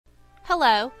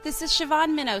Hello, this is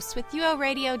Siobhan Minos with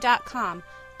UORadio.com,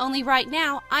 only right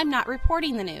now I'm not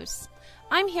reporting the news.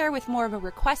 I'm here with more of a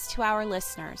request to our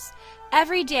listeners.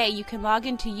 Every day you can log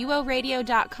into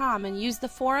UORadio.com and use the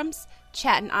forums,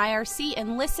 chat in IRC,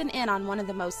 and listen in on one of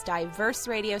the most diverse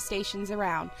radio stations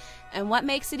around. And what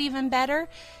makes it even better?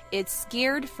 It's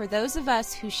geared for those of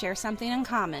us who share something in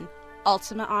common,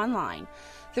 Ultima Online.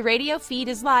 The radio feed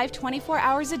is live 24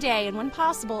 hours a day, and when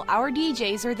possible, our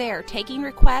DJs are there taking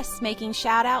requests, making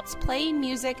shout-outs, playing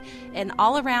music, and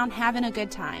all around having a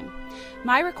good time.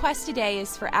 My request today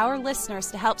is for our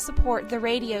listeners to help support the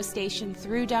radio station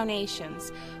through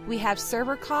donations. We have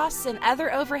server costs and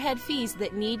other overhead fees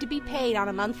that need to be paid on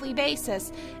a monthly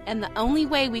basis, and the only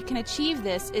way we can achieve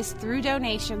this is through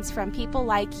donations from people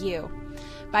like you.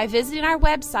 By visiting our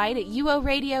website at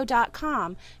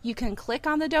uoradio.com, you can click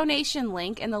on the donation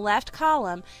link in the left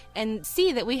column and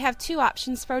see that we have two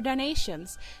options for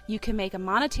donations. You can make a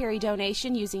monetary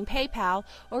donation using PayPal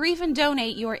or even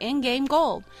donate your in-game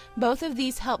gold. Both of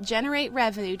these help generate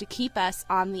revenue to keep us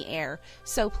on the air.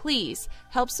 So please,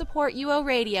 help support UO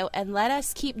Radio and let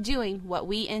us keep doing what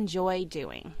we enjoy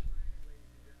doing.